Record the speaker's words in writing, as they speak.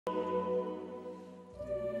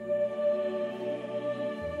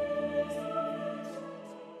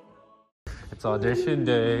It's audition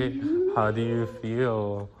day. How do you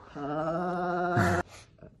feel?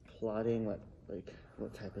 Plotting what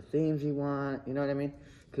type of themes you want, you know what I mean?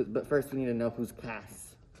 But first we need to know who's cast.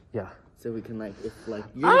 Yeah. So we can if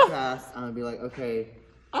you're cast, I'm gonna be like, okay,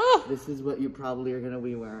 this is what you probably are gonna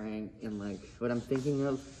be wearing, and what I'm thinking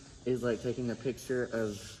of is taking a picture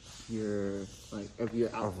of your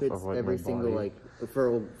outfits of every single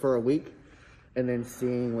for a week, and then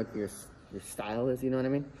seeing what your style is, you know what I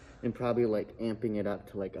mean? And probably amping it up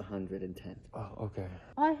to 110. Oh, okay.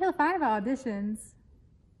 Oh, I feel fine about auditions.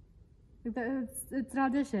 It's an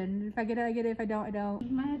audition. If I get it, I get it. If I don't, I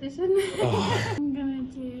don't. My audition? Oh. I'm gonna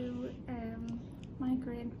do my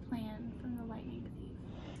grand plan from the Lightning Thief.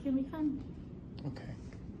 It's gonna be fun. Okay.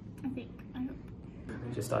 I think. I hope.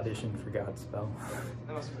 Just auditioned for Godspell.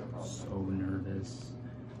 So nervous.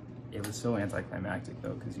 It was so anticlimactic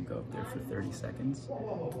though, because you go up there for 30 seconds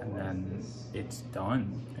and then it's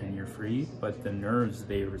done and you're free, but the nerves,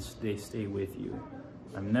 they stay with you.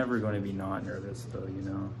 I'm never going to be not nervous though, you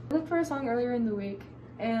know. I looked for a song earlier in the week,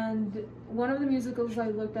 and one of the musicals I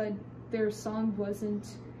looked at, their song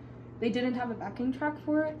they didn't have a backing track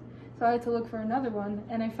for it, so I had to look for another one,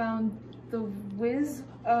 and I found The Wiz,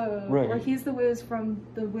 or He's the Wiz from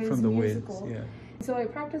the Wiz musical. Wiz, yeah. So I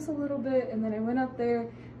practiced a little bit, and then I went up there.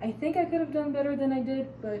 I think I could have done better than I did,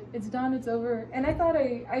 but it's done, it's over. And I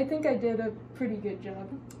think I did a pretty good job.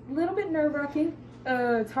 A little bit nerve-wracking.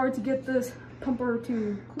 It's hard to get this pumper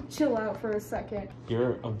to chill out for a second.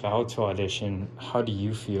 You're about to audition. How do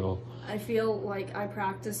you feel? I feel like I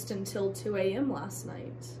practiced until 2 a.m. last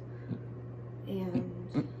night. And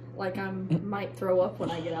I might throw up when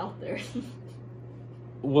I get out there.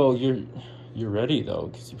 Well, you're ready though,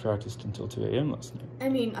 because you practiced until 2 a.m. last night. I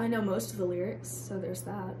mean, I know most of the lyrics, so there's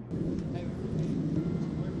that.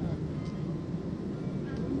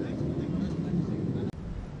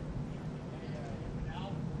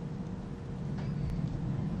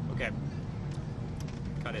 Okay.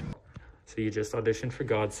 Got it. So you just auditioned for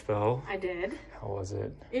Godspell. I did. How was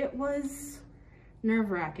it? It was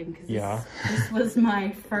nerve-wracking because this was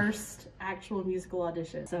my first actual musical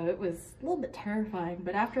audition. So it was a little bit terrifying,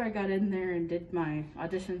 but after I got in there and did my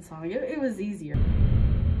audition song, it was easier.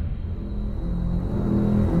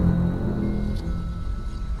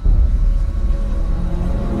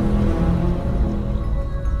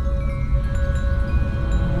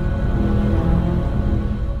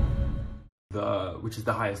 Which is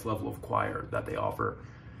the highest level of choir that they offer.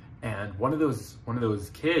 And one of those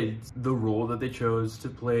kids, the role that they chose to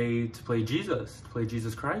play Jesus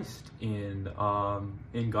Christ in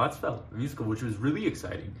Godspell, the musical, which was really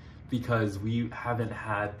exciting because we haven't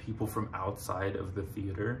had people from outside of the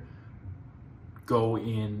theater go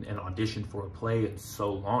in and audition for a play in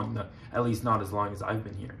so long, at least not as long as I've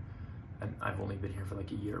been here. And I've only been here for a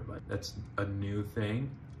year, but that's a new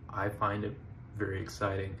thing. I find it very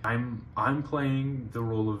exciting. I'm playing the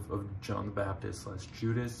role of John the Baptist /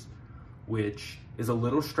 Judas, which is a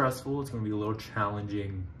little stressful. It's going to be a little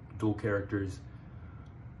challenging. Dual characters.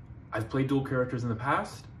 I've played dual characters in the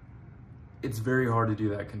past. It's very hard to do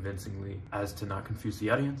that convincingly as to not confuse the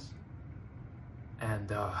audience. And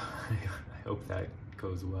I hope that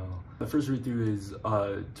goes well. The first read-through is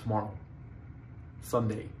tomorrow,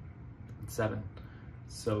 Sunday, at 7.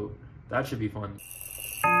 So that should be fun.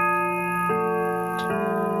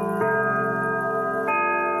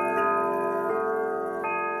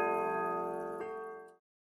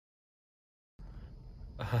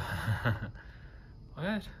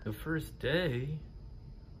 What? The first day?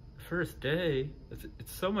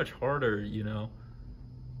 It's so much harder, you know,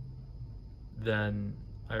 than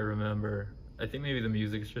I remember. I think maybe the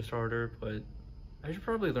music's just harder, but I should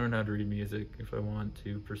probably learn how to read music if I want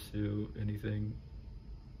to pursue anything.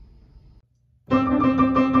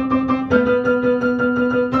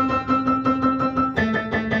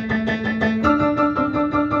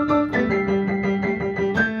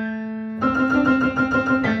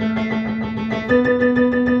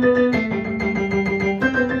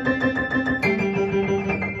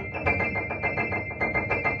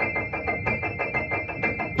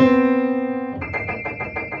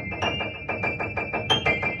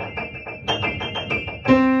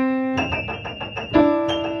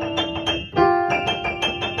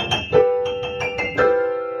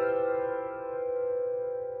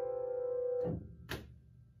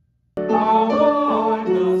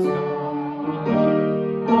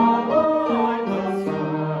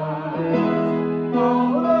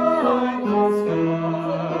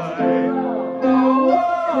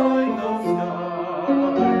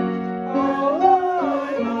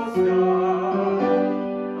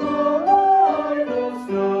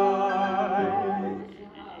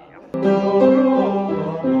 Oh,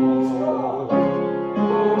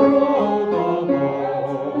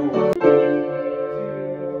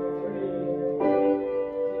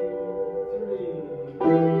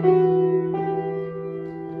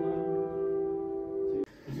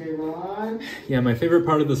 Yeah, my favorite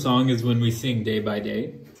part of the song is when we sing Day by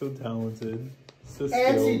Day. So talented. So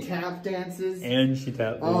skilled. And she tap dances. And she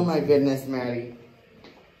tap dances. Oh my goodness, Maddie.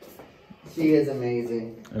 She is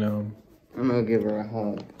amazing. I know. I'm gonna give her a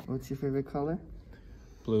hug. What's your favorite color?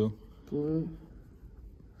 Blue. Blue.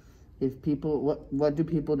 If people, what do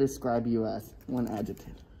people describe you as? One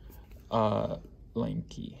adjective.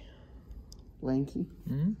 Lanky. Lanky?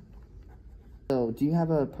 Mm-hmm. So, do you have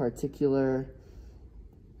a particular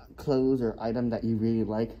clothes or item that you really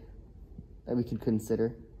like that we could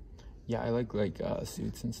consider? Yeah, I like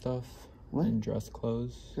suits and stuff. What? And dress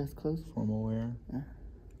clothes. Dress clothes? Formal wear. Yeah.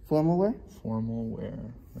 Formal wear? Formal wear.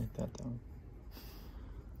 Write that down.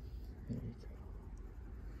 There we go.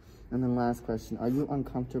 And then last question, are you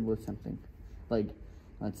uncomfortable with something? Like,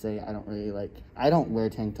 let's say I don't wear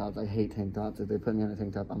tank tops. I hate tank tops. If they put me on a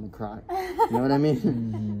tank top, I'm gonna cry. You know what I mean?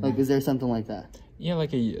 Mm-hmm. Like, is there something like that? Yeah,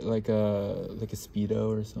 like a Speedo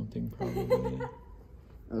or something, probably.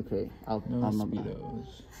 Okay, No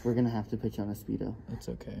Speedos. We're gonna have to put you on a Speedo. It's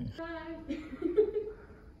okay. Hi.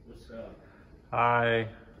 What's up? Hi.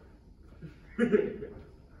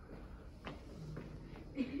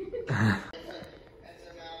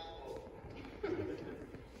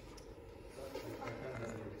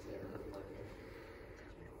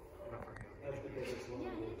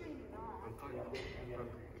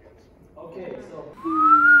 Okay, so.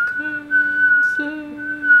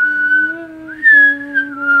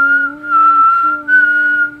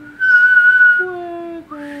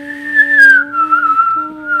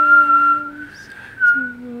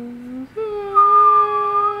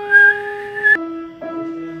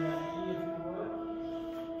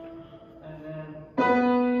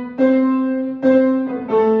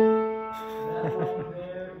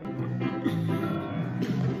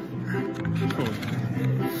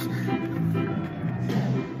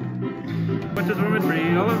 Which is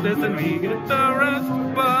womanry, all of this and we get the rest.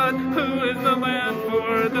 But who is the land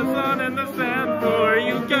for, the sun and the sand for?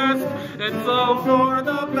 You guessed, it's all for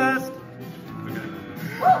the best.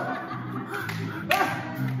 Okay.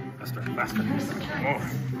 Faster, faster. More.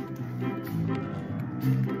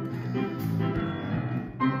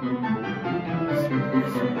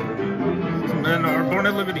 Men are born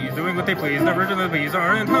at liberty, doing what they please, never to the bees,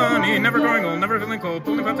 aren't honey, never growing old, never feeling cold,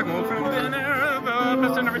 pulling pots of gold from thin air, the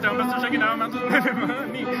best in every town, best in shaking down mountains, living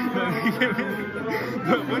money.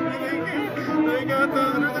 But what do they get? They got the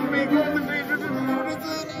letters and make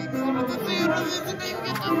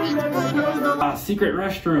the secret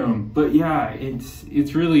restroom, but yeah,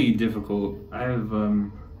 it's really difficult. I have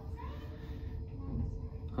hold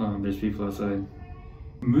on, there's people outside.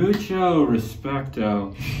 Mucho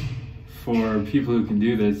respecto for people who can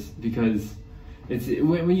do this, because it's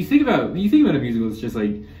when you think about a musical, it's just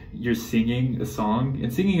like you're singing a song,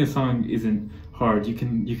 and singing a song isn't hard. You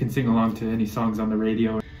can sing along to any songs on the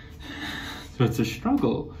radio. So it's a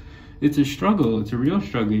struggle. It's a struggle. It's a real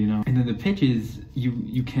struggle, you know. And then the pitches,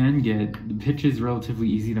 you can get the pitch is relatively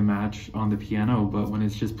easy to match on the piano, but when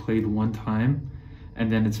it's just played one time,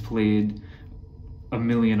 and then it's played a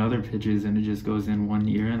million other pitches, and it just goes in one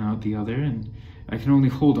ear and out the other, and I can only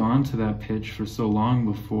hold on to that pitch for so long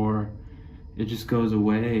before it just goes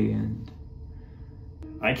away, and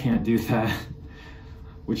I can't do that,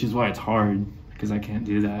 which is why it's hard, because I can't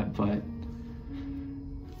do that, but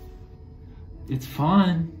it's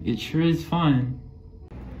fun. It sure is fun.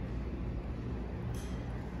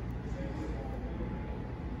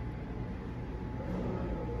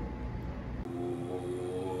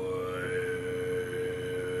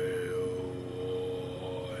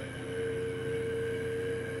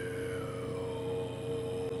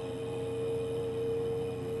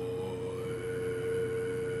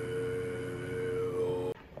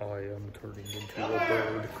 I am turning into a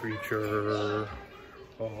bird creature.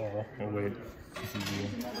 Oh wait. This is you.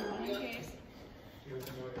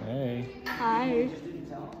 Hey. Hi.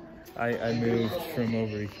 I moved from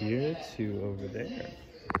over here to over there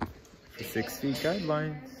for 6 feet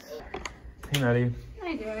guidelines. Hey, Maddie.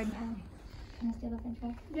 Hi, Jared. Can I steal the french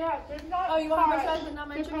fry? Yeah, there's not. Oh, you want my size but not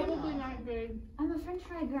my They're chicken? probably not good. I'm a french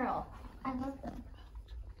fry girl. I love them.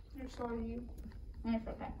 You're so you. It's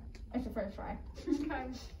okay. It's a french fry.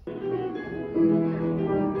 Okay.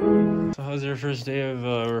 So how's your first day of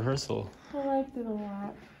rehearsal? I liked it a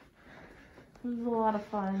lot. It was a lot of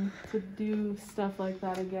fun to do stuff like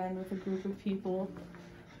that again with a group of people.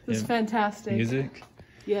 It was fantastic. Music?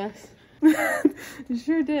 Yes. It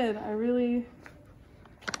sure did. I really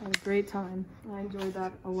had a great time. I enjoyed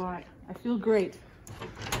that a lot. I feel great.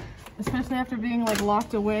 Especially after being like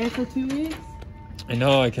locked away for 2 weeks. I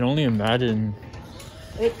know, I can only imagine.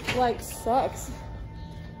 It like sucks.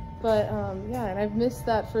 But yeah, and I've missed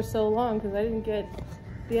that for so long because I didn't get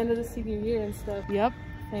the end of the senior year and stuff. Yep,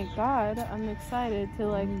 thank God. I'm excited to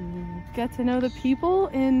like get to know the people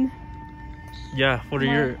in. Yeah, what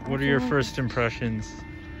are your first impressions?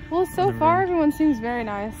 Well, so far everyone seems very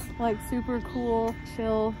nice, like super cool,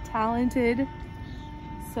 chill, talented.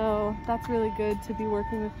 So that's really good to be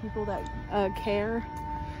working with people that care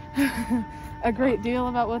a great deal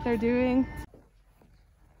about what they're doing.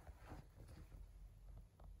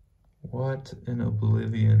 What in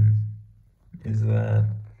oblivion is that?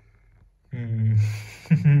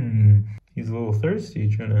 He's a little thirsty,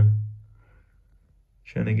 trying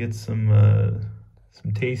to get some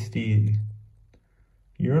tasty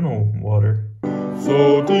urinal water.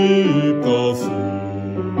 So deep the sea,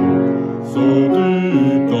 so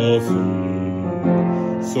deep the sea,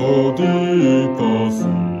 so deep the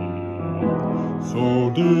sea, so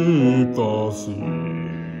deep the sea.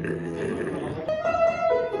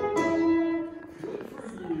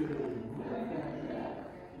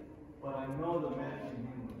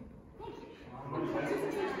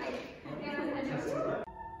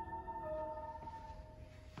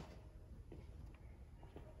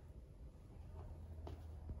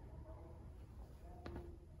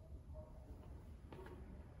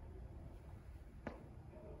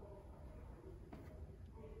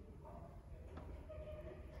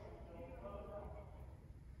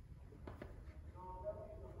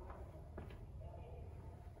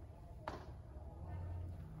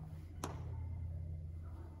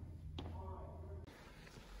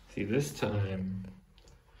 See, this time,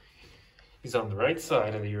 he's on the right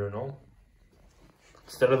side of the urinal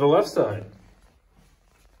instead of the left side.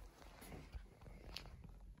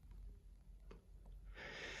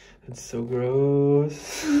 It's so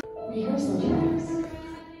gross. Rehearsal tracks.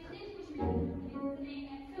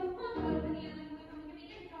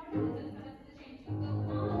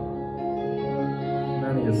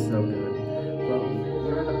 Manny is so good. Well,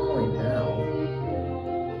 we're at a point now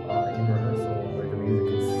in rehearsal where the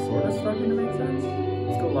music is sort of starting to make sense.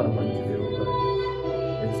 It's got a lot of work to do, but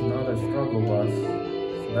it's not a struggle bus,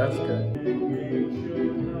 so that's good.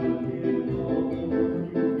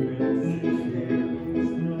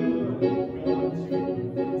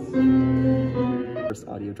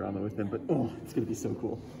 Audio drama with him, but oh, it's gonna be so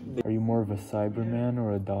cool. Are you more of a Cyberman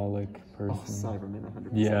or a Dalek person? Oh, Cyberman, 100%.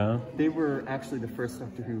 Yeah. They were actually the first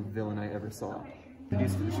Doctor Who villain I ever saw.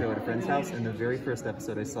 Produced for the show at a friend's house, and the very first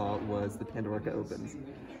episode I saw was The Pandorica Opens,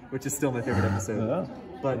 which is still my favorite episode. Yeah.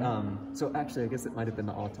 But so actually, I guess it might have been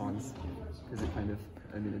the Autons, because it kind of,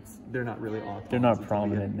 I mean, they're not really Autons. They're not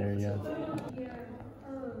prominent there yet.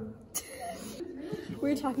 We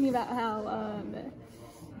were talking about how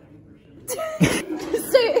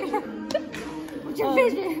what's your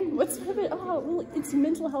vision? What's your vision? Oh, well, it's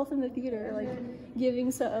mental health in the theater, like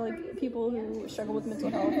giving like people who struggle with mental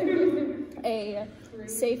health a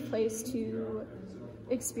safe place to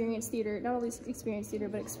experience theater, not only experience theater,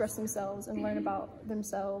 but express themselves and learn about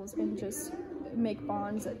themselves and just make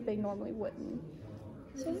bonds that they normally wouldn't.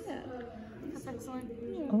 So yeah, that's excellent.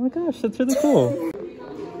 Yeah. Oh my gosh, that's really cool.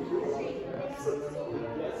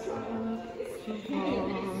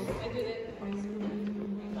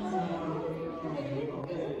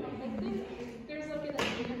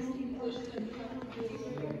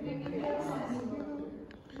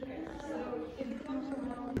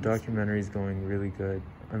 The documentary is going really good.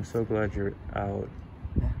 I'm so glad you're out.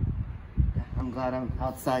 Yeah, I'm glad I'm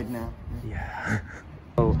outside now. Yeah.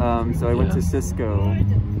 Oh, so I went to Cisco.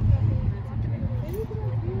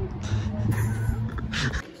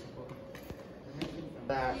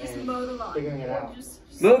 Just mow the lawn. Figuring it out.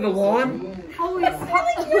 Mow the lawn? Holy,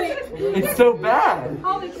 It's so bad.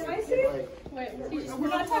 Holly, can I see? Wait, we're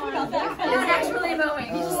not talking about that. It's actually mowing.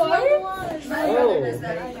 He's just mowing the lawn. Oh.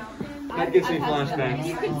 That gives me flashbacks.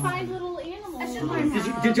 You can find little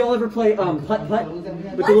animals. Did y'all ever play putt-putt with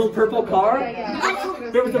the little purple car?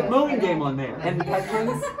 There was a mowing game on there. And Pet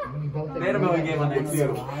Friends, they had a mowing game on there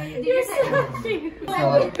too. You're so cute.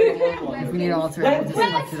 If we need to alter it, we'll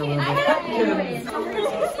just touch it a little bit.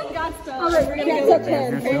 Godspell. Alright, we're gonna go okay.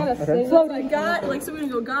 So we're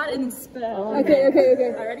gonna go God and then spell. Okay.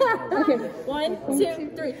 Alright, ready? Okay. 1,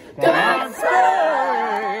 2, 3. Godspell!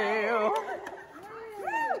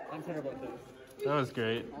 I'm terrible at this. That was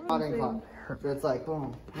great. So it's like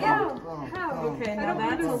boom, boom, boom, boom. Okay, now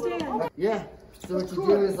that's Yeah. So what you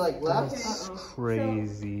do is like left.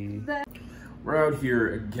 Crazy. We're out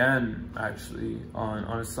here again, actually, on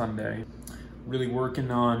a Sunday. Really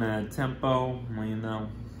working on tempo, you know,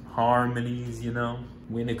 harmonies, you know,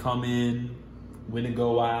 when to come in, when to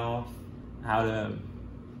go out, how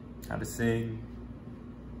to sing.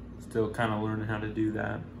 Still kind of learning how to do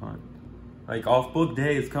that. But like off-book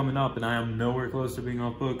day is coming up, and I am nowhere close to being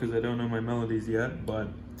off-book because I don't know my melodies yet. But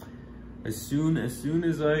as soon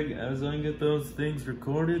as I get those things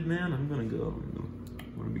recorded, man, I'm gonna go.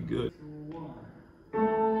 I'm gonna be good.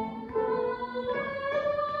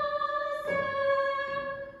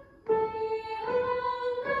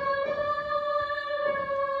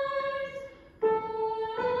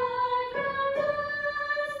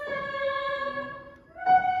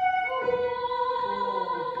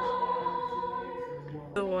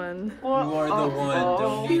 The one. You are the one.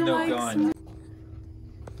 Don't need no gun.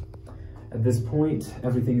 At this point,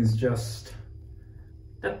 everything is just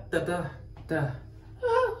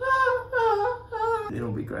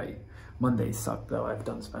It'll be great. Mondays suck though. I've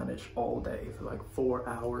done Spanish all day for like 4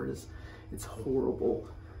 hours. It's horrible.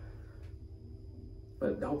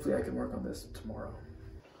 But hopefully I can work on this tomorrow.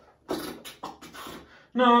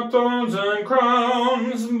 Not thorns and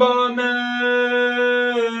crowns, but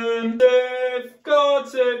men. Save God,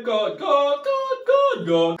 save God, God, God, God,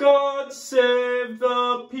 God. God save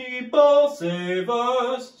the people, save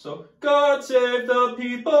us. So God save the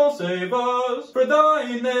people, save us. For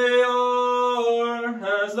thine they are,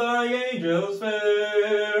 as thy angels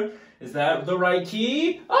fair. Is that the right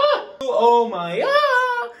key? Ah! Oh my,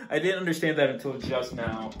 ah! I didn't understand that until just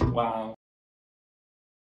now. Wow.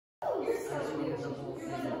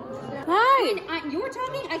 Hi! You're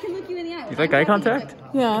talking, I can look you in the eye. You like eye contact?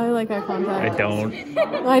 Yeah, I like eye contact. I don't.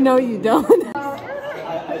 I know you don't.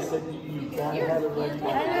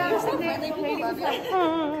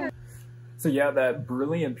 So yeah, that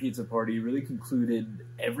brilliant pizza party really concluded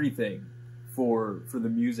everything for the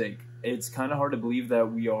music. It's kind of hard to believe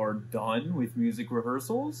that we are done with music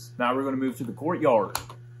rehearsals. Now we're going to move to the courtyard.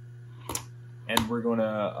 And we're going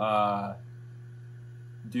to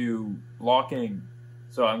do blocking.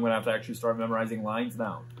 So I'm going to have to actually start memorizing lines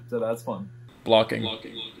now. So that's fun. Blocking.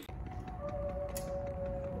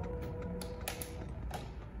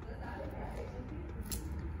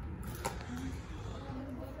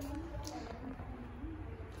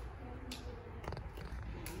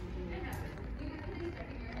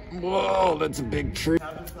 Whoa, that's a big tree.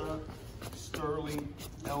 Tabitha, Sterling,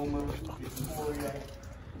 Elmer, Victoria,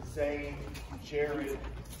 Zane, Jared,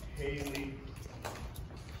 Haley,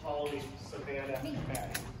 Holly, Savannah, and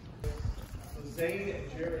Maddie. So Zane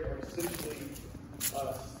and Jared are essentially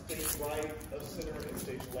stage right of center and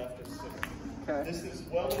stage left of center. Okay. This is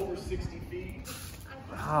well over 60 feet.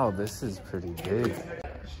 Wow, this is pretty big.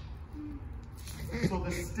 So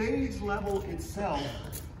the stage level itself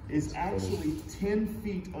is actually 10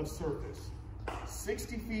 feet of surface.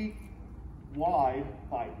 60 feet wide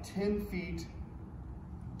by 10 feet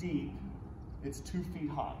deep. It's 2 feet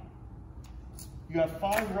high. You have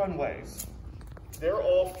 5 runways. They're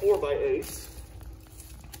all 4x8s.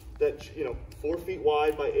 That, 4 feet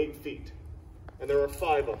wide by 8 feet. And there are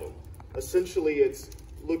 5 of them. Essentially, it's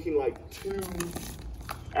looking like 2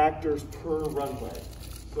 actors per runway.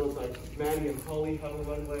 So it's like Maddie and Holly have a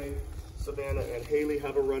runway, Savannah and Haley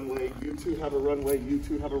have a runway, you two have a runway, you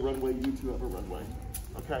two have a runway, you two have a runway.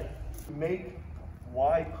 Okay. Make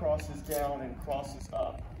wide crosses down and crosses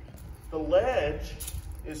up. The ledge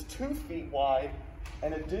is 2 feet wide,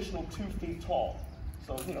 an additional 2 feet tall.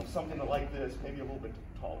 So, something like this, maybe a little bit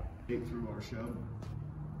taller. Through our show,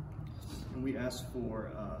 and we ask for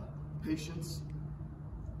patience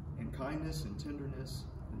and kindness and tenderness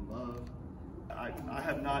and love. I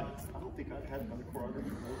don't think I've had another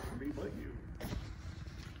choreographer work for me but you.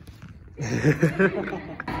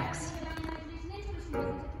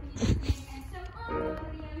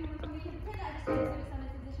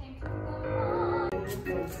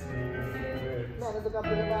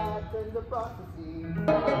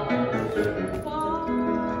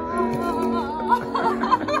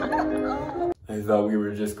 I thought we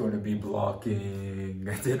were just going to be blocking.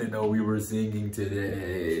 I didn't know we were singing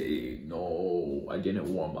today. No, I didn't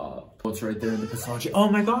warm up. It's right there in the passage. Oh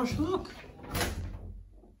my gosh, look!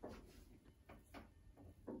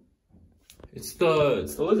 It's the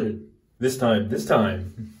lizard. This time.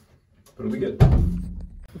 But it'll be good.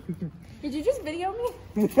 Did you just video me?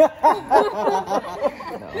 No.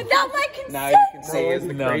 Without my consent? Now you can see it's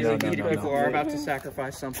the crazy people are about to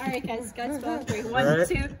sacrifice something. Alright guys, Godspell 3. 1,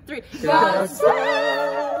 2, 3.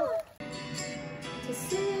 Godspell! To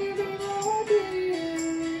see the Lord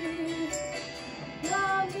dearly,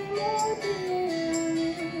 love the Lord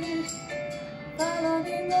dearly, follow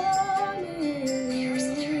the Lord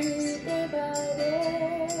dearly, day by day.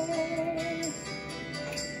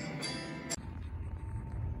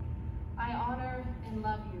 I honor and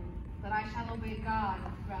love you, but I shall obey God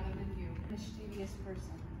rather than you, mischievous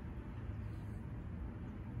person.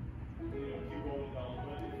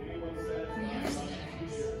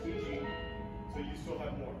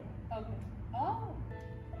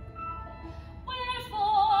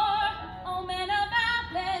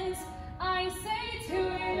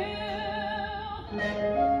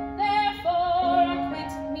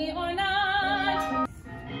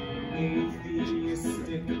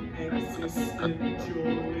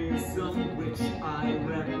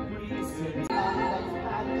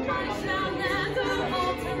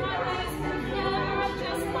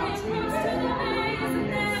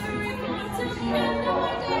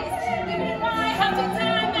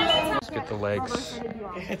 legs.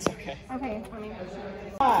 It's okay. Okay, let me.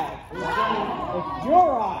 Eye. If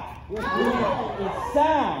your eye is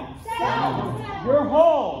sound, your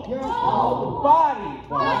whole body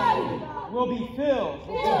will be filled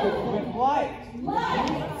with light.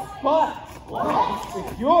 But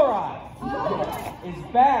if your eye is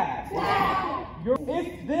bad,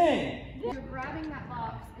 if then You're grabbing that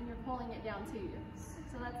box and you're pulling it down to you.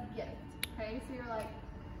 So that's a gift. Okay, so you're like,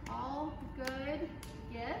 all good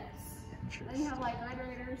gifts. Then you have like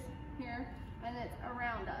vibrators here, and it's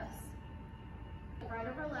around us. Right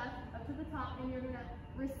over left, up to the top, and you're gonna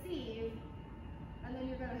receive, and then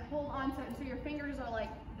you're gonna hold on to it until your fingers are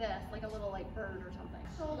like this, like a little like bird or something.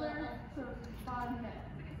 Shoulder to bottom hip.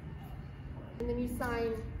 And then you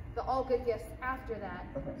sign the all good gifts after that.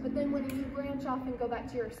 Okay. But then when you branch off and go back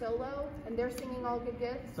to your solo, and they're singing all good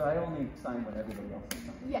gifts. So I only sign when everybody else is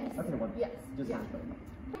signed? Yes. Okay, wonderful. Yes. Just yeah.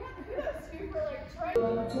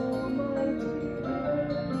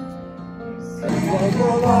 let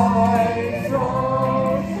your light so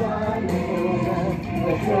shine,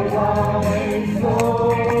 let your light so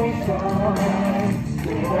shine,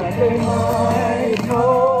 so that they might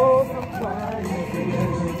know the plan.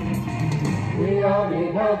 We all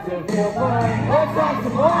need help to feel fine. Let's have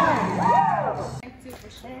some wine.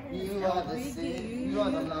 You are the sea, you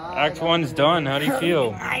are the light. Act 1's done. How do you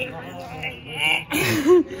feel?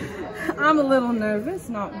 I'm a little nervous,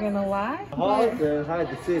 not gonna lie. Hide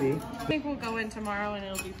the city. I think we'll go in tomorrow and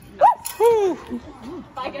it'll be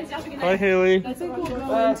Bye guys, have a good night. Bye, Haley. I think we'll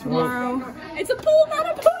go in tomorrow. It's a pool, not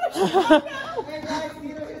a push. Hey guys, see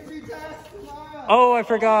you history test tomorrow. Oh, I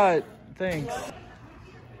forgot. Thanks.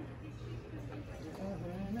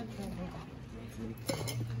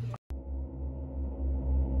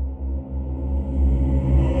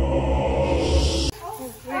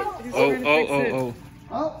 Oh.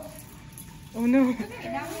 Oh. Oh no.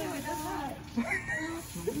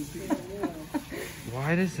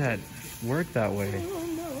 Why does that work that way?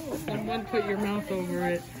 Someone put your mouth over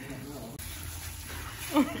it.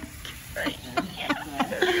 I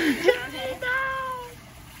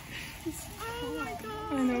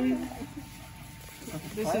know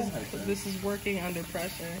this is working under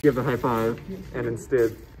pressure. Give the high five, and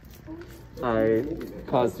instead I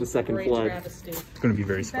caused a second Great flood. travesty. It's going to be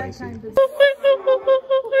very spicy.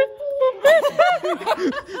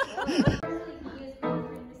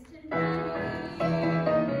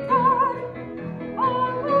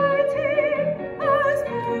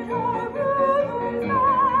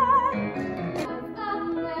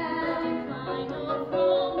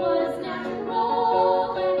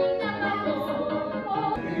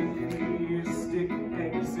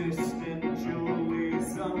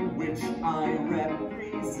 Existentialism, which I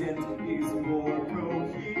represent, is more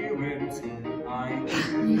coherent. I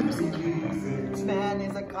believe it. Man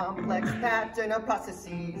is a complex pattern of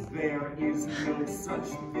processes. There is no such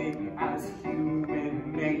thing as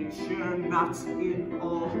human nature, not in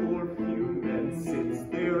all or human, since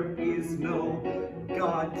there is no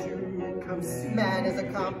God to conceive. Man is a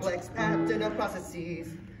complex pattern of processes.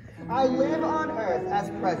 I live on earth as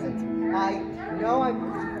present. I know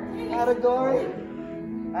I'm category.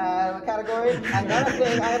 I'm not a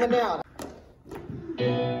thing, I am a noun.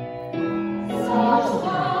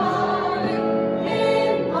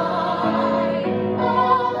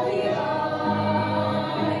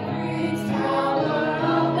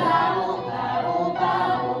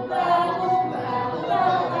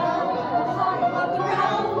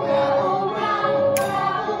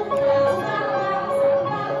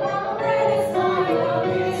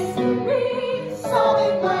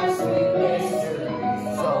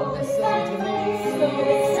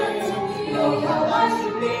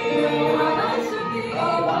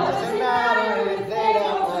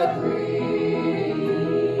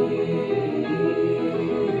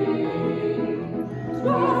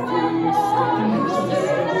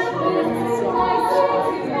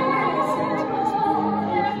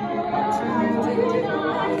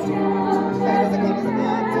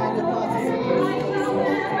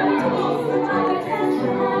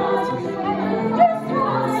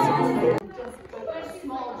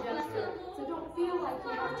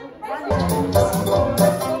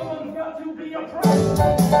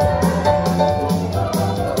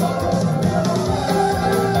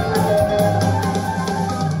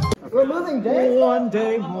 We're moving day. One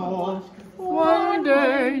day more. One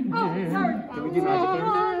day near. Can we do magic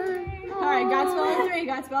hands? All right, Godspell on three.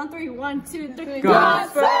 Godspell on three. 1, 2, 3.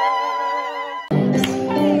 Godspell!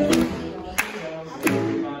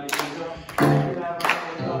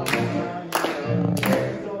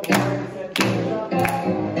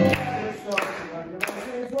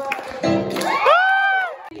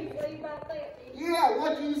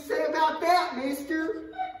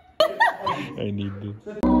 I need this.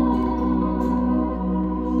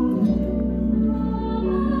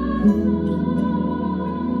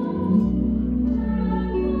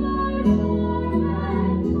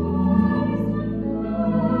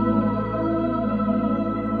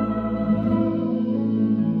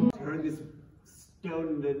 Turn this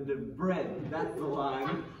stone into bread. That's the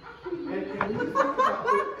line.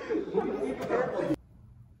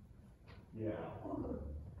 Yeah.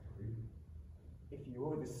 If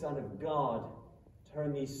you're the Son of God,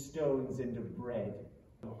 turn these stones into bread.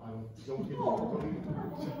 Don't get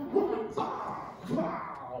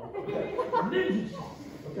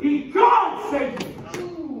Be God, Satan!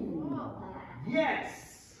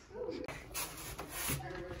 Yes!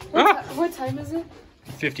 What time is it?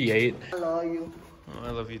 58. I love you. Oh,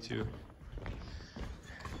 I love you too.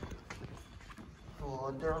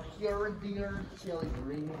 Oh, they're here, dear chili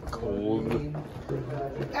green. Cold.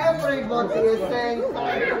 Everybody is saying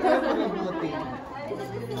everybody.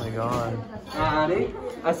 Oh my god. Honey,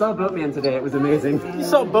 I saw Boatman today. It was amazing. You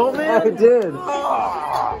saw Boatman? I did.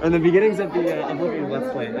 And the beginnings of the Oblivion Let's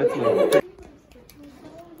Play. That's me.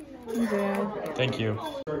 Thank you.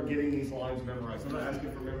 Start getting these lines memorized. I'm not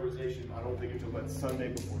asking for memorization. I don't think until that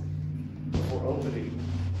Sunday before opening.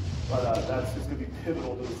 But that's just going to be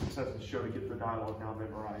pivotal to the success of the show to get the dialogue now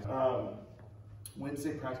memorized.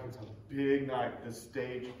 Wednesday practice is a big night. The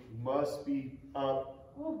stage must be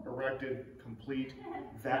up, erected, complete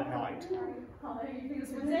that night.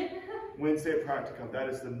 Wednesday? Wednesday at practicum, that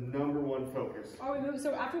is the #1 focus. Are we moving?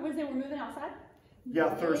 So after Wednesday, we're moving outside? Yeah,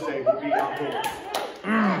 Thursday will be outdoors.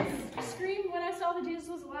 I screamed when I saw that Jesus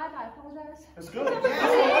was alive. I apologize. That's good. I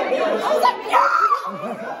was like, yeah!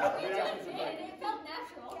 It felt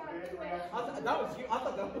natural. That was you. I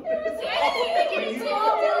thought that was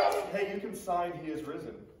Hey, you can sign he is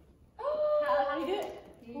risen. How do you do it?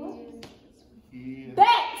 He is.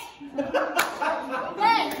 Bet!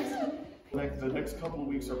 Bet! Like the next couple of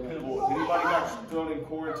weeks are pivotal. If anybody got thrown in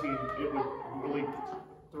quarantine, it would really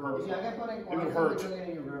hurt. Yeah, I got put in It would quarantine. hurt.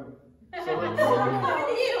 In your room. So,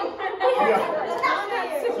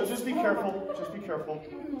 so just be careful. Just be careful.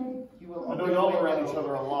 I know y'all are around each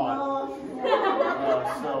other a lot.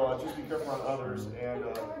 So just be careful on others. And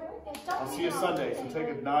I'll see you Sunday. So take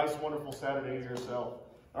a nice, wonderful Saturday to yourself.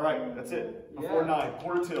 All right, that's it. Before 9,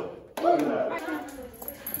 quarter till. Look at that.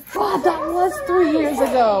 God, that was 3 years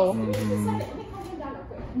ago.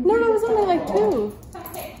 No, it was only like 2.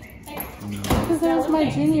 Because that was my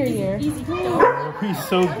junior year. Oh, he's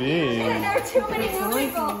so big. There are too many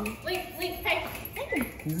people. Link, hey.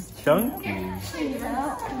 He's chunky.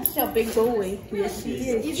 She's a big boy. Yes, she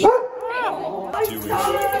is. Oh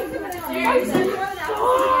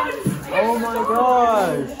my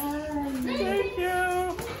gosh. Thank you.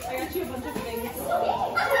 I got you a bunch of things. I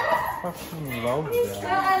fucking love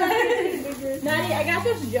that. Maddie, I got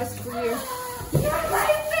this just for you. You're my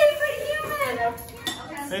favorite human.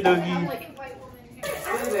 Hey, doggy. I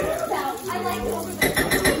like over there.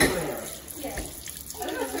 Yes. I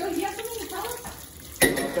don't know, Drew, do you have something to tell us?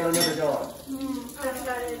 I've got another dog. That's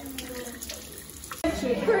about it.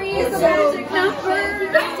 3 is the magic number. I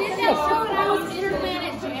did that show when I was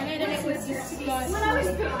Interplanet Janet, and it was just when I was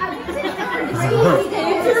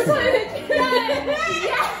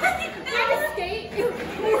skate.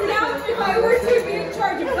 Now if I were to be in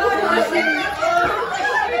charge of God,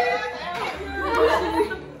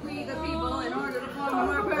 we the people in order to form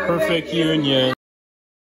a more Perfect union.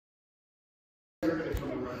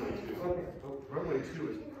 Runway 2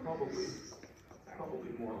 is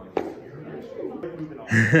probably more like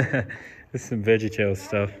This is some VeggieTales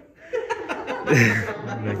stuff.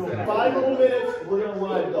 5 more minutes, we're going to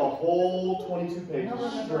run the whole 22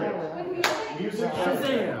 pages straight. Music.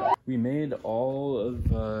 We made all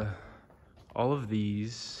of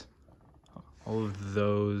these.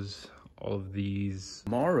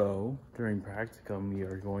 Tomorrow, during practicum, we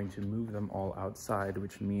are going to move them all outside,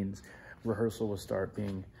 which means rehearsal will start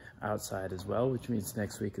being outside as well, which means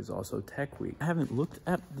next week is also tech week. I haven't looked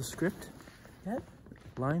at the script yet,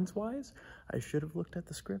 lines-wise. I should have looked at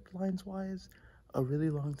the script lines-wise a really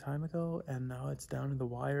long time ago, and now it's down to the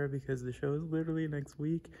wire because the show is literally next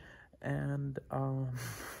week. And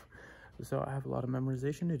so I have a lot of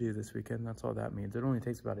memorization to do this weekend. That's all that means. It only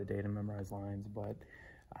takes about a day to memorize lines, but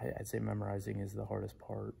I'd say memorizing is the hardest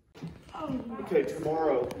part. Okay,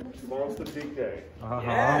 tomorrow's the big day.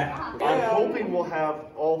 Yeah. I'm hoping we'll have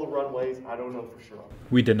all the runways. I don't know for sure.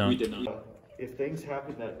 We did not. If things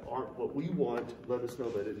happen that aren't what we want, let us know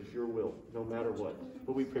that it is your will, no matter what.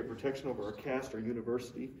 But we pray protection over our cast, our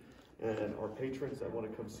university, and our patrons that want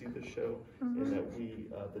to come see the show, and that we,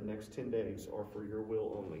 the next 10 days are for your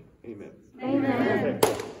will only. Amen. Amen.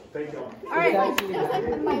 Okay. Thank you all. All right.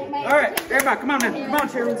 right, everybody, come on now. Come on,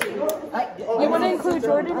 Sharon. You want to include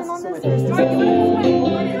Jordan in on this?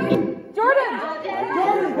 Jordan!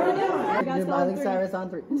 Miley Cyrus on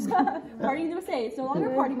 3. Party to say it's no longer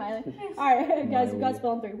party, Miley. All right, guys, Godspell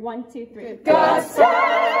on 3. 1, 2, 3.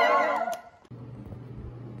 Godspell!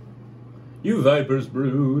 You vipers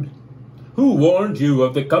brood, who warned you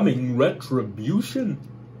of the coming retribution?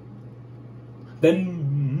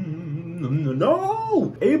 Then,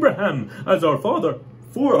 no, Abraham as our father,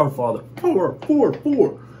 for our father, for.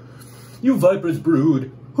 You vipers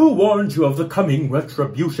brood, who warned you of the coming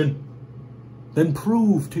retribution? Then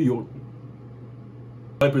prove to your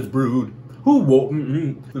vipers brood, who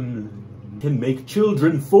can make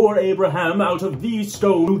children for Abraham out of these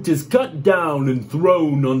stones, which is cut down and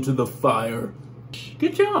thrown onto the fire.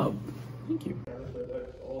 Good job. Thank you.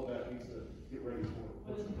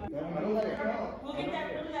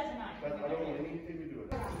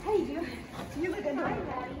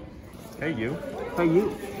 Hey, you. Hey,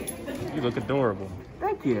 you. You look adorable.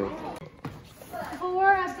 Thank you.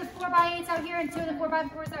 4 of the 4x8s out here and 2 of the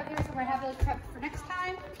 4x4s out here, so we're gonna have those prepped for next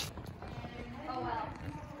time. Oh well.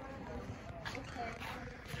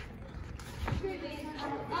 Okay.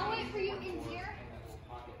 I'll wait for you in here.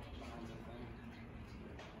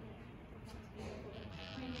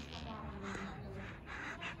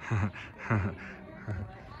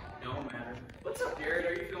 No matter. What's up, Jared?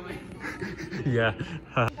 Are you filming? Yeah.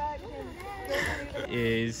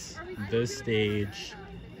 Is the stage,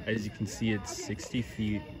 as you can see, it's 60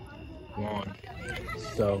 feet long.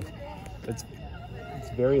 So it's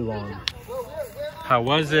very long. How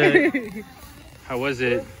was it? How was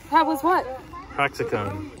it? That was what?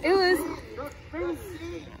 Practicum. It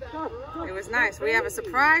was nice. We have a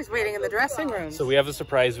surprise waiting in the dressing room. So we have a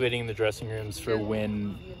surprise waiting in the dressing rooms for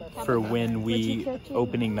when we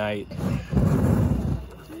opening night.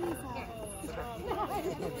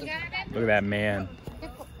 Look at that man.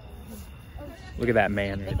 Look at that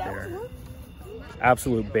man right there.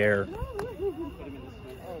 Absolute bear.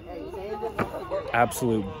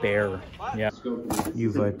 Absolute bear. Yeah.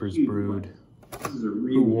 You vipers brood,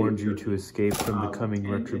 who warned you to escape from the coming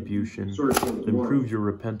retribution, then prove your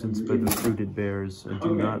repentance by the fruited bears, and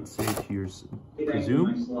do not say to yours,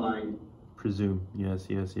 presume, yes.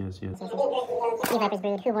 You vipers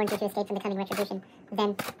brood, who warned you to escape from the coming retribution,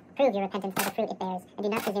 then prove your repentance by the fruit it bears, and do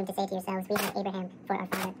not presume to say to yourselves, we have Abraham for our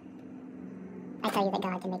father. I tell you that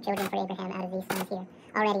God can make children for Abraham out of these stones here.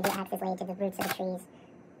 Already the axe is laid to the roots of the trees,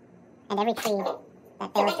 and every tree that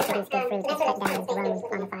fails to produce good fruit is cut down and thrown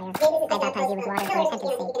on the fire. I baptize you with water for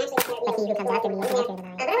repentance sake, but he who comes after me is mightier than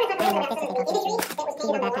I am not fit to take off his shoes. He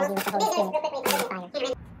will baptize you with the Holy Spirit and with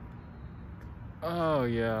fire. Oh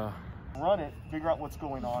yeah. Run it, figure out what's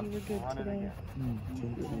going on, run it again.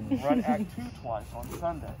 Run Act 2 twice on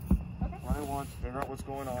Sunday. Run it once, figure out what's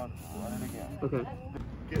going on, run it again. Okay.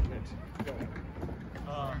 Getting it. Go.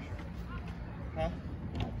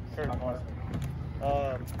 Fair enough.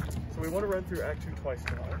 So we want to run through Act 2 twice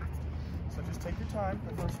tonight. So just take your time,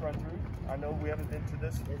 the first run through. I know we haven't been to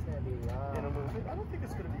this in a movie. I don't think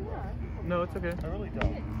it's going to be long. No, it's okay. I really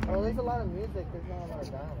don't. Oh, there's a lot of music, there's not a lot of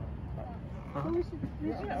dialogue.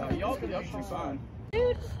 Y'all should be fine.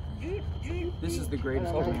 This is the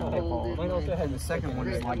greatest command of all. And the second one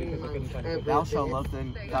is like it. Thou shalt love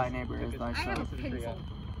thy neighbor as thyself.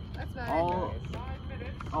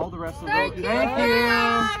 All the rest of the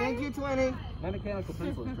law. Thank you, 20. My mechanical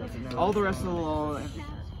pencil is dropping now. All the rest of the law,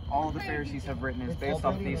 all the Pharisees have written is based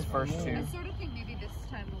off of these first two.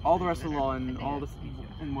 All the rest of the law and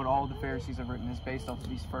what all the Pharisees have written is based off of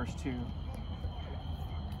these first two.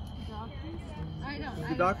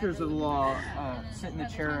 The doctors of the law sit in the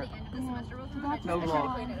chair. No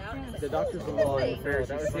law. The doctors of the law and the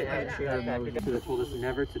Pharisees sit in the chair. That told us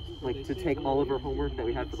never to take all of our homework that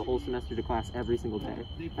we had for the whole semester to class every single day.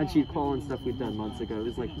 And she'd call in stuff we'd done months ago. It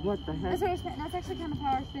was like, what the heck? That's actually kind of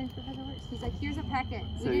how our Spanish professor works. He's like, here's a packet.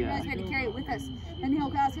 We didn't realize we had to carry it with us. And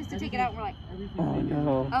he'll ask us to take it out. And we're like, oh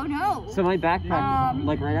no. Oh no. So my backpack,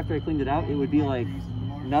 like right after I cleaned it out, it would be like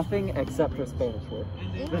nothing except for Spanish work.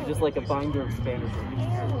 It was just like a binder of Spanish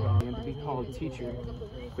work. And to be called teacher.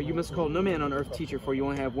 But you must call no man on earth teacher, for you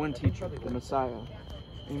only have one teacher, the Messiah.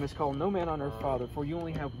 And you must call no man on earth father, for you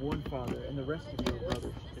only have one father, and the rest of you are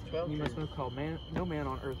brothers. And you must not call no man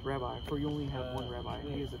on earth rabbi, for you only have one rabbi,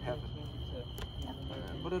 and he is of heaven.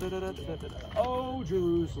 Oh,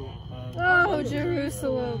 Jerusalem. Oh,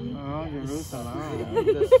 Jerusalem. Oh, Jerusalem.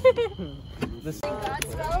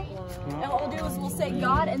 Godspell, and what we'll do is we'll say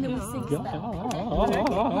God and then we'll sing spell.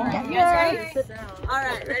 Yeah, you guys ready?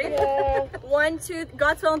 Alright, ready? 1, 2,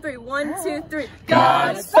 Godspell on 3. 1, 2, 3.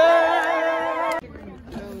 Godspell!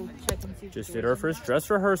 Check Just did our first dress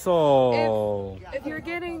rehearsal. If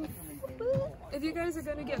you guys are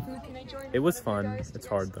gonna get food, can I join? It was fun. It's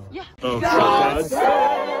hard though. Yeah. Oh,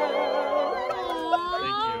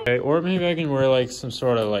 okay, or maybe I can wear like some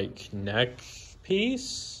sort of like neck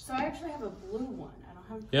piece. So I actually have a blue one. I don't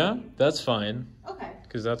have. Yeah, that's fine. Okay.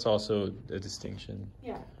 Because that's also a distinction.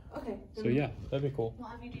 Yeah. Okay. So yeah, that'd be cool. We'll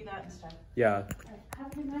have you do that instead. Yeah.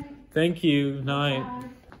 Have a good night. Thank you. Night. Bye.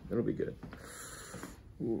 It'll be good.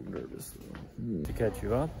 Ooh, I'm nervous. To catch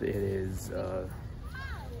you up, it is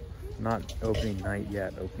not opening night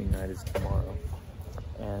yet. Opening night is tomorrow.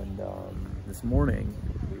 And this morning,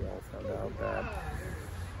 we all found out that,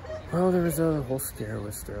 well, there was a whole scare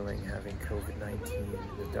with Sterling having COVID-19.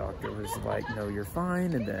 The doctor was like, no, you're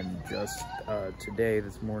fine. And then just today,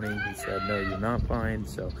 this morning, he said, no, you're not fine.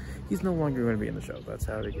 So he's no longer going to be in the show. That's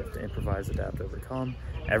how you have to improvise, adapt, overcome.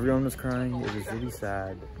 Everyone was crying. It was really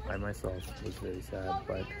sad. I myself was very sad.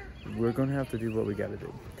 But we're going to have to do what we got to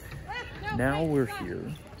do. Now we're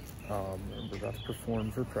here. We're about to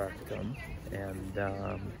perform for practicum. And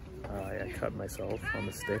I cut myself on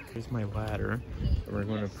the stick. Here's my ladder. And we're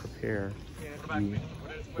going to prepare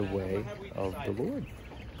the way of the Lord.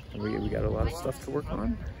 And we got a lot of stuff to work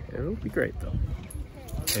on. It'll be great though.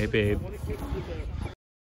 Hey babe.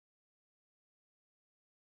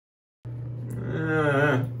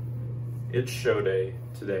 It's show day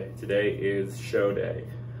today. Today is show day.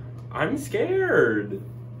 I'm scared.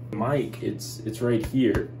 Mic, it's right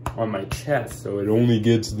here on my chest, so it only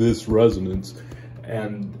gets this resonance.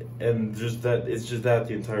 And just that, it's just that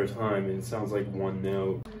the entire time, and it sounds like one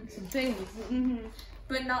note. Some things,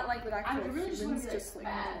 but not like with actual humans, just like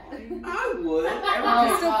I would.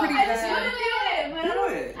 It's still pretty bad. Do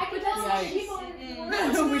it. I could tell some people.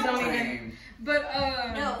 No, we don't even. But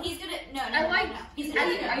No, he's gonna. No, I like. no. He's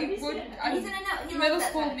gonna know. He's gonna know. He middle loves that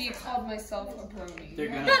school kind of me stuff. called myself a brony. They're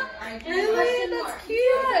gonna. Really? That's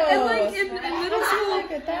cute. And like in middle school,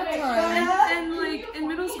 at that time. and like in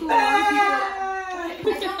middle school, a lot of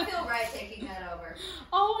people. I don't feel right taking that over.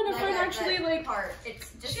 Oh, and a friend that actually like part.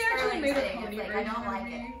 It's just she actually made a thing. funny It's like, I version don't of like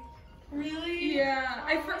me. it. Really?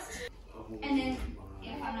 Yeah. And then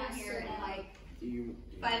if I'm not here in like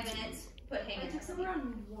 5 minutes, put hang it.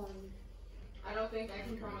 I don't think I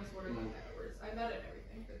can promise word like that words. I bet it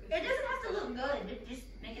everything. It doesn't have to look good. Just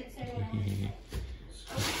make it so.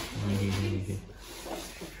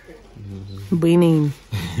 Beanie.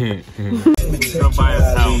 We drove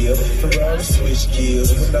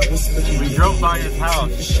by his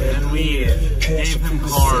house and we gave him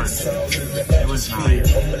cards. It was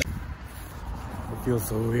nice. It feels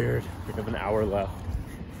so weird. We have an hour left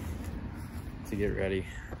to get ready,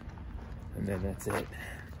 and then that's it.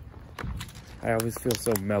 I always feel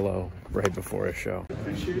so mellow right before a show.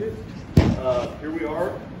 Appreciate it. Here we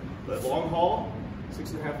are, that long haul.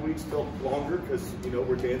 6.5 weeks felt longer because, you know,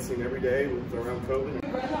 we're dancing every day around COVID.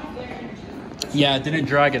 Yeah, it didn't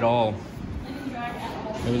drag at all.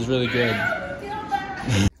 It was really good.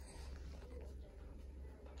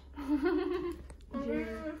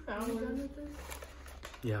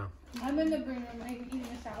 Yeah. I'm in the green room. I'm eating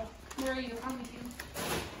a salad. Where are you? I'm with you.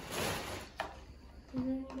 Is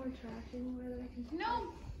there any more trash anywhere that I can?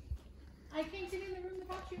 No. I came to in the room to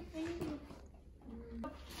watch you. I need you.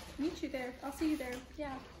 Meet you there. I'll see you there.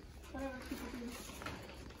 Yeah. Whatever people do.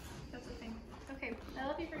 That's the thing. Okay. I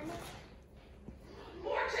love you very much.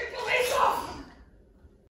 More Chick-fil-A.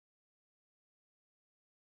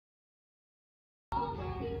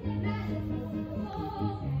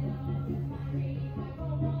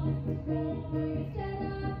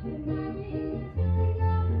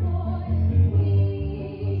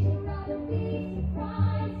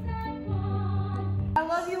 I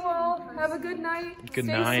love you all. Have a good night. Good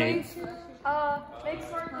Stay night. safe. Make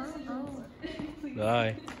smart decisions.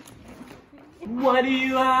 Bye. Why do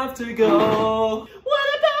you have to go?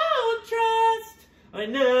 What about trust? I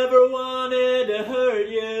never wanted to hurt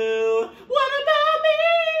you. What about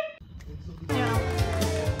me?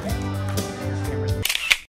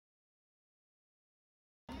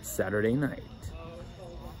 Saturday night.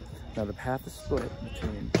 Now the path is split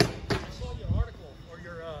between.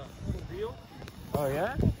 Oh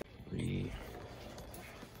yeah?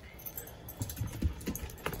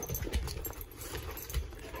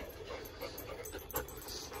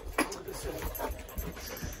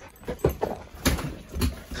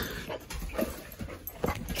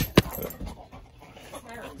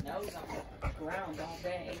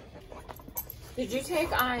 Did you take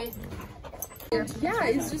Yeah,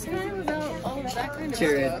 it's just kind of about all of that kind of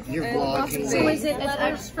Jared, stuff. you're And vlogging. So is it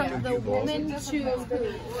letters from the woman to who?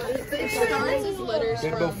 It starts as letters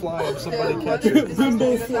Bimbo from fly if somebody the catches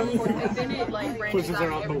mothers it. and then it like branches Pushes out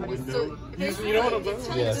her out to the everybody. window. So here's You know what I'm it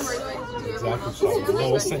tells Yes. the story to everyone Exactly. else. So,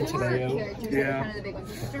 Noah It's like Centineo. Yeah. Kind of the big ones.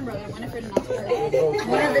 Sister and brother, Winifred and Oscar.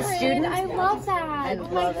 One of the students. I love that. I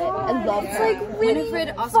love it. I love It's that. like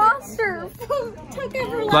Winifred Foster from Tuck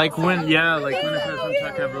Everlasting. Like when, yeah, like Winifred from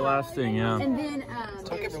Tuck Everlasting, yeah. And then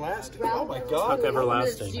Tuck Everlasting. Oh my God. Tuck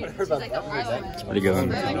Everlasting. I heard about that. Pretty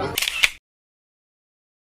good.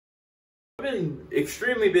 I've been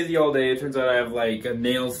extremely busy all day. It turns out I have like a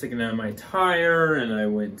nail sticking out of my tire, and I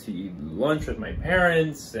went to eat lunch with my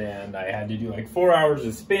parents, and I had to do like 4 hours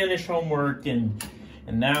of Spanish homework, and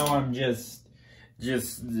now I'm just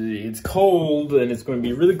it's cold, and it's going to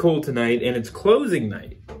be really cold tonight, and it's closing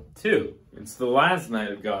night too. It's the last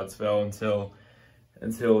night of Godspell until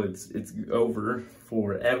it's over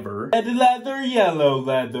forever. Red leather, yellow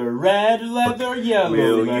leather, red leather, yellow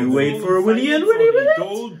Will leather. you wait for Winnie and Winnie with it?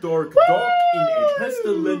 Old dark dock in a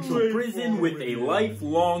pestilential prison with a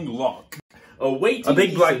lifelong lock. Awaiting A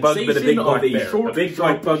big black bug, but a big black bear. A big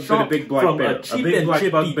black bug, but a big black from bear. a cheap A big and black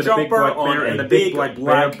chippy bug, but a big black chopper bear, on and a a big big black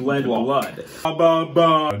black bled blood.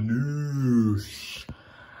 Noosh.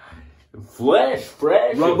 Flesh,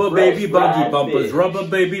 fresh, Rubber fresh baby buggy fried bumpers, fish. rubber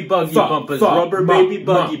baby buggy bumpers, Fuck, rubber ma, baby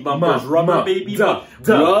ma, buggy bumpers, ma, rubber ma, baby da,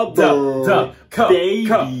 rubber baby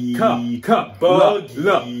buggy bumper.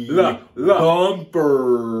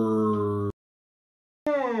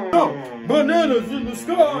 Bananas in the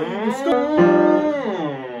sky, in the sky.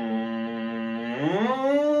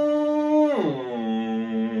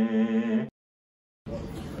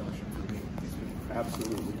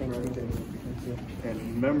 Absolutely.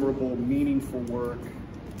 And memorable, meaningful work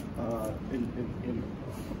in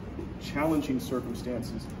challenging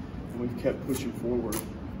circumstances, and we've kept pushing forward,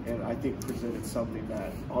 and I think presented something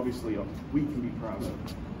that obviously we can be proud of,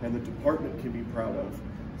 and the department can be proud of,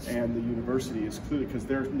 and the university is clearly, because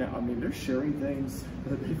they're now, I mean, they're sharing things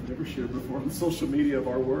that they've never shared before on social media of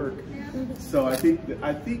our work. So I think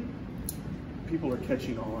people are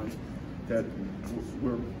catching on that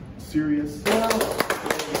we're serious.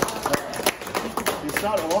 It's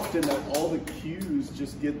not often that all the cues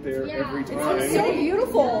just get there every time. It's so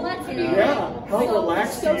beautiful. Yeah. How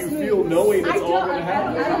relaxed do you feel knowing it's all going to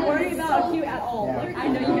happen? I don't worry about a cue at all. I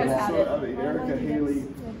know you guys have it. I mean, Erica, Haley,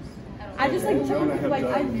 I just like Jonah have I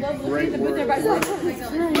done love great looking at them, but work.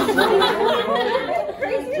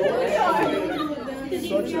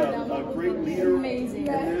 Such a great leader. Amazing.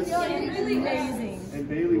 Really amazing. And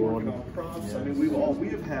Bailey working on props. I mean, we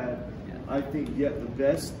have had, I think, yet the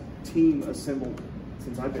best team assembled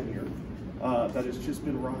since I've been here. That has just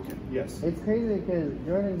been rocking. Yes. It's crazy because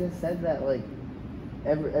Jordan just said that like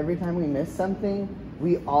every time we miss something,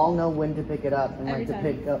 we all know when to pick it up and like to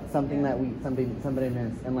pick up something that somebody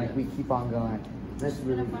missed, and like we keep on going. That's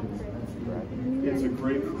really cool. It's a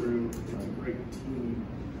great crew. It's a great team.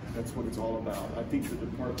 That's what it's all about. I think the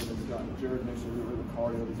department has gotten. Jared mentioned we were in the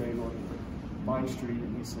car the other day going Vine Street,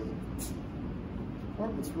 and he said, "The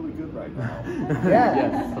department's really good right now."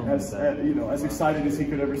 Yeah. As you know, as excited as he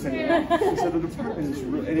could ever say that. He said the department is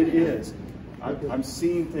real, and it is. I'm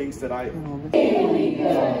seeing things that I. Really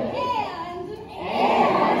good.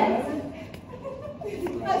 And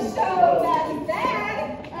a show that is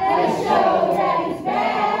bad. A show that is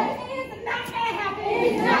bad. It's not gonna happen.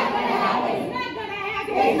 It's not gonna happen. It's not gonna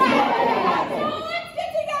happen. It's not gonna happen. So let's get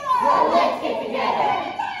together. So let's get together. Have a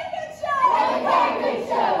darn good show. Have a darn good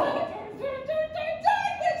show.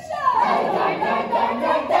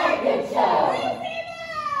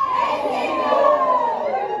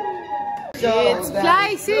 It's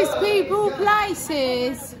places, people,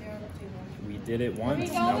 places. We did it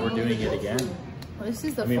once, now we're doing it again. Well, this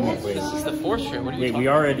is the Wait. This is the fourth show. What are you Wait, talking we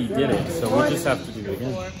already did it, so we'll just have to do it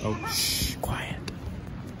again. Oh, Shh, quiet.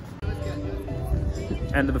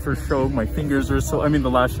 End of the first show, my fingers are so, the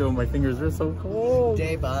last show, my fingers are so cold.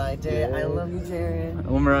 Day by day, I love you, Jared.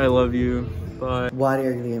 Omer, I love you. Bye. Why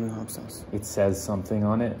are you giving me hot sauce? It says something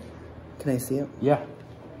on it. Can I see it? Yeah.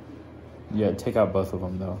 Yeah, take out both of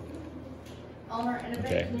them though. Elmer, in a bit,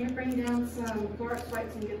 Okay. can you bring down some Clorox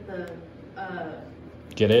wipes and get the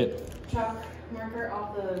Get it? chalk marker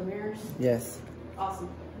off the mirrors? Yes. Awesome.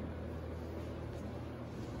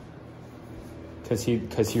 Cause he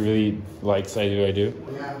really likes I Do. Yeah, I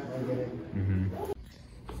get it. Mm-hmm.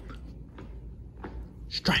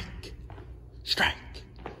 Strike. Strike.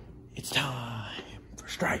 It's time for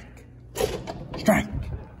strike. Strike.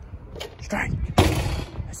 Strike.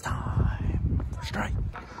 It's time for strike.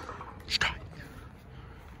 Strike.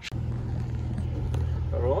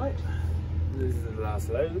 All right. This is the last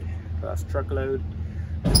load, last truckload.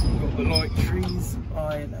 We've got the light trees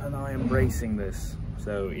on, and I am bracing this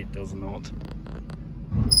so it does not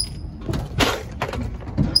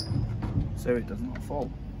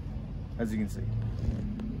fall, as you can see.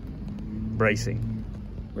 Bracing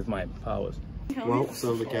with my powers. Well,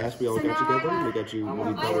 so the cast, we all got together. We got you what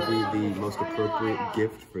we thought would be the most appropriate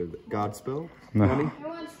gift for the Godspell. No. Honey?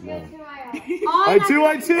 No. I too!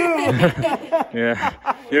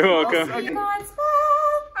 Yeah, you're welcome.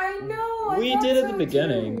 I know. We did at the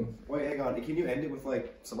beginning. Wait, hang on. Can you end it with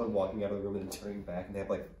like someone walking out of the room and then turning back and they have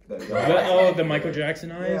like the Michael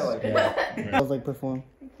Jackson eyes? Yeah, like I was like perform.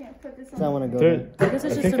 So I want to go They're- there. I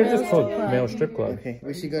think they're just called male strip club. Okay,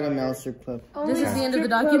 we should go to male strip club. This is the end of the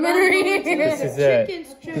documentary. This is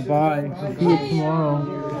it. Goodbye. I'll see you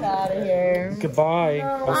tomorrow. Get out of here. Goodbye.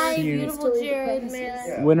 I'll see you. Beautiful Jared,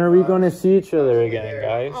 man. When are we going to see each other again,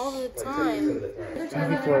 guys? All the time.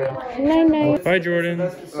 Bye,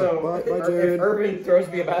 Jordan. So, Bye, Jared. If Irving throws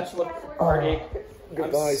me a bachelor party,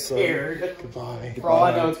 goodbye, I'm scared. Goodbye. For all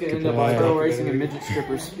I know, it's going to end up on turtle racing and midget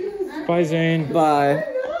strippers. Bye, Zane. Bye.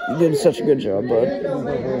 You did such a good job, bud.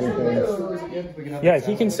 Yeah,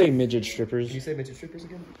 he can say midget strippers. Can you say midget strippers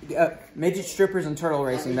again? Midget strippers and turtle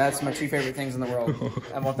racing. That's my two favorite things in the world.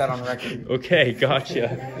 I want that on record. Okay,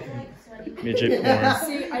 gotcha. Midget porn.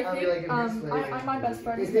 See, I think I'm my best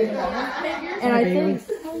friend is being and I think.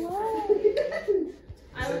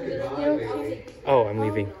 Oh, I'm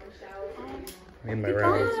leaving. I'm in my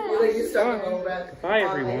rounds. Bye,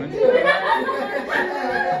 everyone.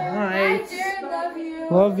 Bye. Love you.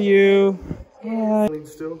 Love you. Bye.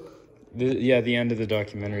 Still? Yeah, the end of the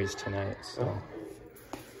documentary is tonight, so.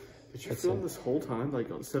 Did you film this whole time, like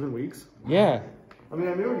 7 weeks? Yeah. I mean,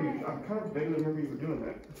 I kind of vaguely remember you were doing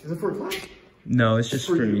that. Is it for a class? No, it's just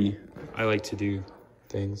for me. I like to do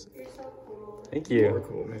things. Thank you. You're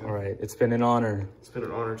cool, man. All right, it's been an honor. It's been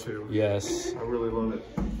an honor too. Yes. I really love it.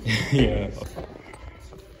 Yeah.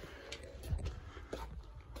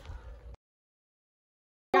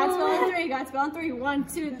 Godspell on 3, Godspell on 3. 1,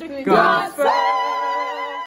 2, 3. Godspell!